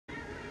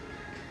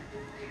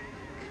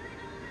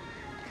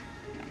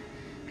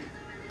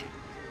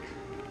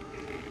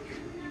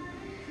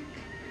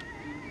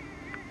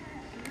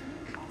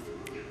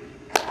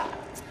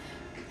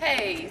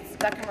Hey, it's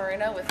Becca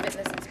Marino with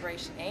Fitness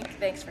Inspiration Inc.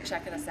 Thanks for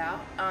checking us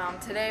out.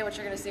 Today what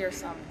you're going to see are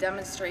some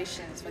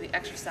demonstrations for the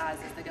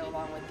exercises that go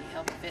along with the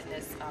health and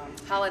fitness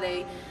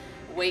holiday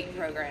weight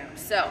program.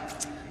 So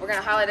we're going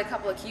to highlight a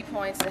couple of key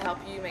points to help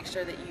you make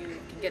sure that you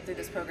can get through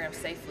this program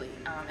safely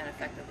and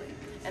effectively.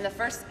 And the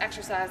first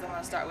exercise I'm going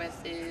to start with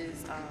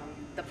is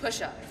the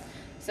push-up.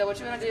 So what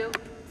you're going to do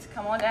is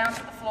come on down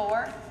to the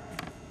floor,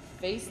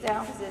 face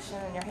down position,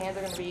 and your hands are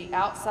going to be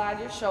outside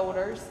your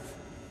shoulders.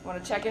 You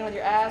want to check in with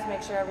your abs,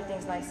 make sure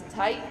everything's nice and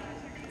tight.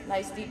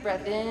 Nice deep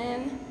breath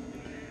in,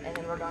 and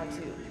then we're going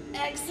to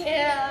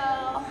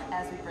exhale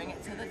as we bring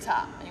it to the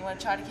top. And you want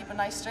to try to keep a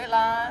nice straight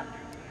line.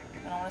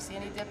 You don't want to see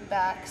any dip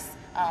backs.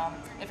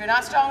 If you're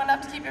not strong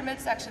enough to keep your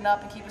midsection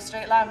up and keep a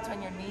straight line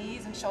between your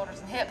knees and shoulders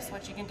and hips,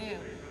 what you can do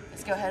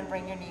is go ahead and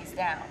bring your knees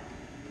down.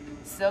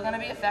 Still going to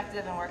be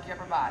effective and work your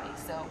upper body.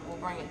 So we'll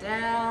bring it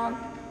down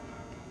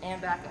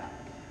and back up.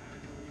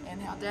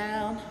 Inhale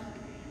down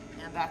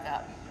and back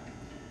up.